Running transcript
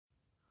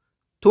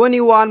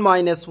21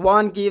 minus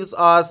 1 gives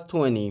us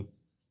 20.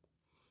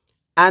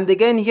 And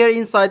again here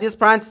inside this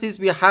parentheses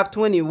we have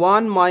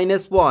 21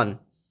 minus 1.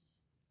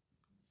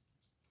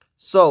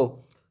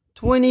 So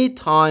 20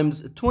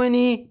 times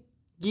 20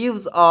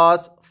 gives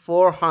us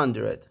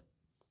 400.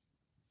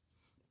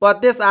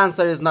 But this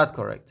answer is not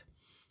correct.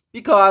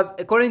 Because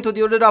according to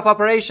the order of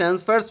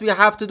operations, first we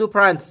have to do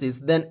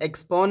parentheses, then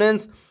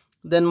exponents,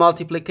 then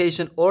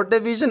multiplication or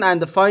division,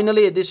 and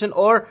finally addition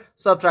or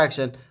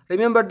subtraction.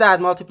 Remember that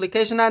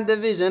multiplication and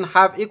division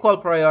have equal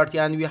priority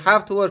and we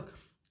have to work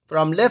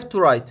from left to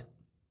right.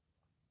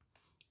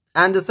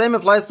 And the same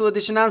applies to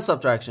addition and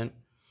subtraction.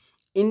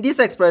 In this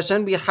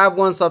expression, we have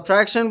one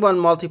subtraction, one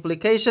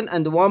multiplication,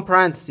 and one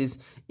parenthesis.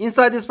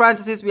 Inside this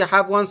parenthesis, we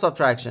have one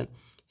subtraction.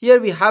 Here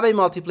we have a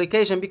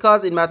multiplication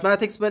because in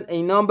mathematics, when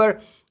a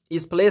number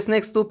is placed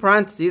next to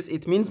parentheses,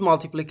 it means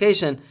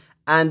multiplication.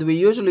 And we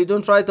usually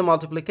don't write the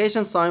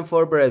multiplication sign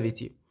for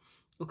brevity.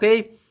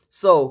 Okay,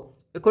 so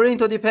according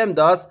to the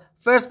PEMDAS,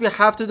 first we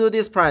have to do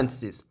this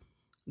parentheses,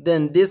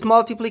 then this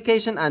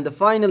multiplication, and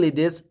finally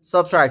this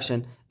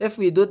subtraction. If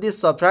we do this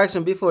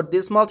subtraction before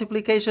this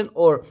multiplication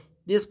or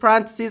this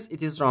parentheses,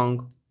 it is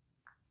wrong.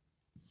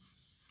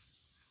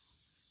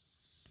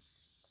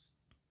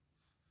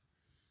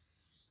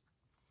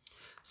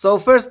 So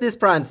first this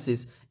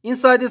parentheses.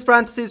 Inside this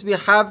parentheses we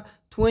have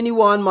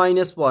 21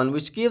 minus 1,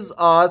 which gives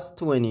us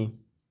 20.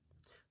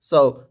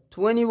 So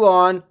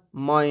 21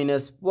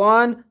 minus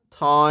 1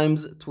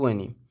 times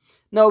 20.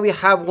 Now we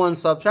have one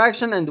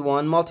subtraction and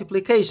one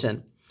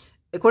multiplication.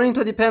 According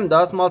to the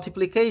PEMDAS,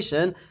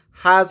 multiplication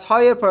has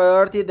higher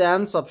priority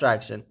than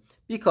subtraction,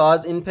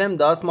 because in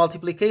PEMDAS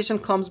multiplication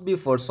comes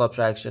before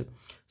subtraction.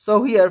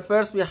 So here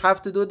first we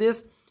have to do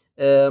this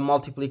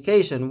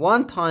multiplication.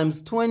 1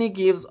 times 20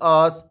 gives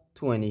us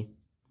 20.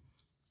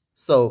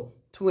 So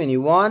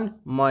 21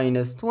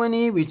 minus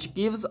 20, which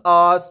gives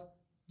us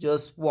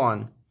just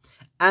 1.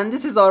 And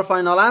this is our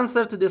final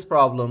answer to this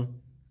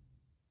problem.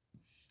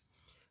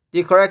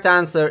 The correct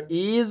answer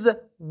is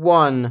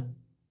 1.